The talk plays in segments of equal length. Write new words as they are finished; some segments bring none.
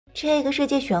这个世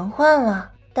界玄幻了。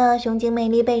大雄精美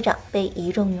丽倍长，被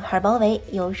一众女孩包围。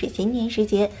又是新年时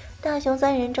节，大雄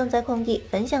三人正在空地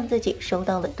分享自己收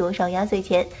到了多少压岁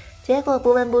钱。结果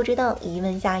不问不知道，一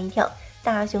问吓一跳，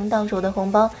大雄到手的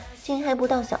红包竟还不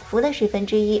到小夫的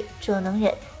1/10，这能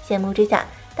忍？羡慕之下，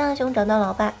大雄找到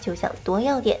老爸就想多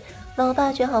要点，老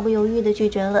爸却毫不犹豫地拒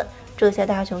绝了。这下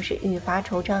大雄是愈发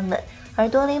惆怅了，而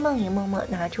哆啦 A 梦也默默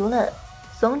拿出了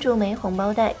松竹梅红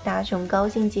包袋，大雄高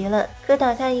兴极了。可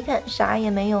打开一看，啥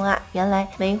也没有啊！原来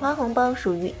梅花红包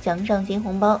属于奖赏型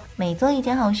红包，每做一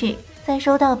件好事，再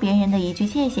收到别人的一句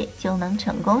谢谢，就能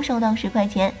成功收到10块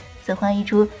钱。此话一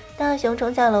出，大雄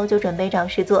冲下楼就准备找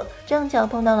事做，正巧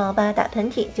碰到老爸打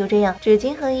喷嚏，就这样纸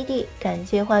巾盒一地，感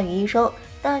谢话语一收，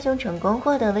大雄成功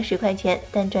获得了10块钱。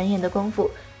但转眼的功夫，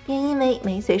便因为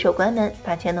没随手关门，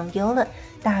把钱弄丢了。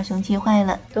大雄气坏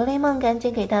了，哆啦 A 梦赶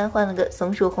紧给他换了个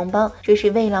松鼠红包，这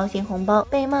是慰劳型红包，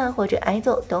被骂或者挨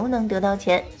揍都能得到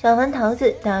钱。小完桃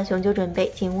子，大雄就准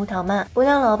备进屋讨骂，不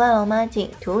料老爸老妈竟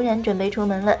突然准备出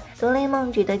门了。哆啦 A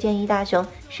梦只得建议大雄，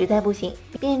实在不行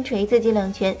便捶自己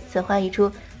2拳。此话一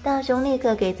出，大雄立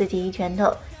刻给自己一拳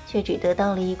头，却只得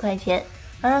到了1块钱。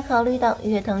而考虑到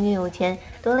越疼越有钱，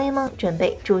哆啦 A 梦准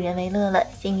备助人为乐了。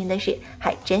幸运的是，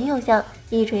还真有效，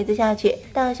一锤子下去，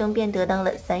大雄便得到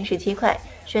了37块。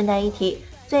顺带一提，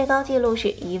最高纪录是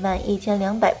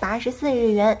11284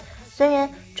日元。虽然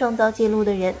创造纪录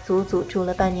的人足足住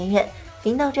了半年院。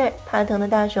听到这儿，怕疼的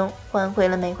大雄换回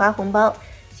了梅花红包，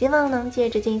希望能借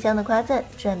着静香的夸赞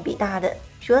赚笔大的。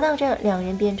说到这儿，两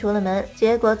人便出了门。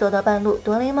结果走到半路，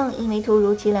哆啦 A 梦因为突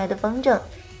如其来的风筝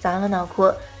砸了脑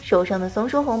壳，手上的松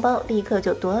鼠红包立刻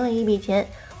就多了一笔钱。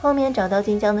后面找到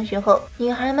静香的时候，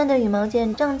女孩们的羽毛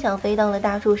剑正巧飞到了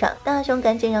大树上，大雄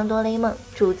赶紧让哆啦 A 梦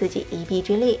助自己一臂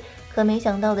之力。可没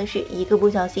想到的是，一个不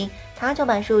小心，他就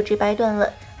把树枝掰断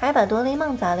了，还把哆啦 A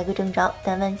梦砸了个正着。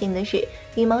但万幸的是，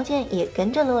羽毛剑也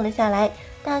跟着落了下来，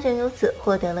大雄由此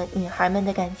获得了女孩们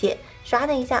的感谢，唰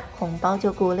的一下，红包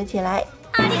就鼓了起来。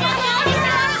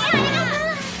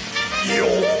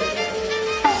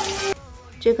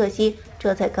只可惜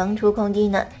这才刚出空地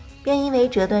呢，便因为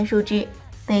折断树枝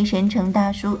被神城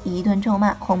大叔一顿臭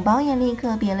骂，红包也立刻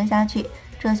瘪了下去。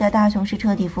这下大雄是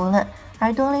彻底服了，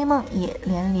而哆啦 A 梦也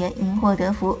连连因祸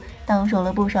得福，到手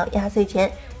了不少压岁钱。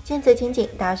见此情景，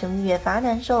大雄越发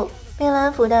难受。为了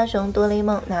安抚大雄，哆啦 A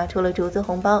梦拿出了竹子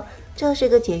红包，这是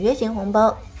个节约型红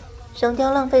包，省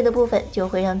掉浪费的部分就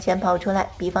会让钱跑出来。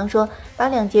比方说，把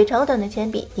2节超短的铅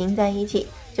笔钉在一起，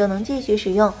就能继续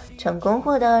使用。成功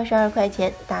获得22块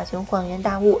钱，大雄恍然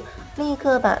大悟，立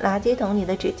刻把垃圾桶里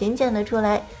的纸巾捡了出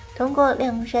来，通过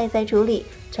晾晒再处理，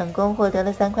成功获得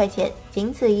了3块钱。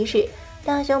经此一事，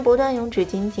大雄不断用纸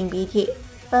巾擤鼻涕，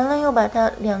完了又把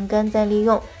它晾干再利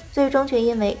用，最终却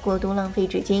因为过度浪费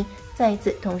纸巾，再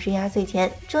次同时压岁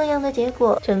钱。这样的结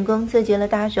果成功刺激了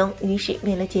大雄，于是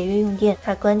为了节约用电，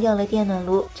他关掉了电暖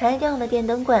炉，拆掉了电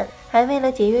灯管，还为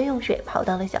了节约用水跑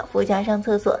到了小夫家上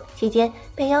厕所。期间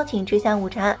被邀请吃下午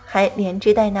茶，还连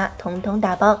吃带拿，统统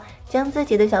打包，将自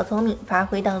己的小聪明发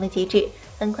挥到了极致。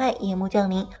很快夜幕降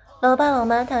临，老爸老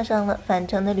妈踏上了返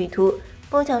程的旅途，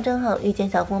不巧正好遇见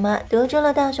小夫妈，得知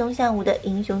了大雄下午的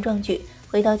英雄壮举。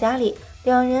回到家里，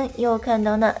两人又看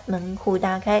到那门户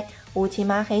大开、乌漆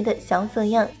麻黑的萧瑟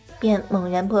样，便猛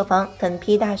然破防，狠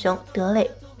批大雄。得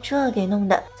嘞，这给弄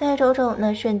的！再瞅瞅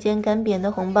那瞬间干瘪的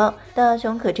红包，大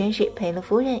雄可真是赔了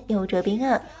夫人又折兵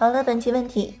啊！好了，本期问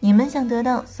题，你们想得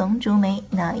到松竹梅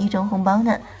哪一种红包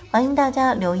呢？欢迎大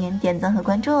家留言、点赞和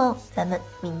关注哦，咱们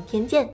明天见。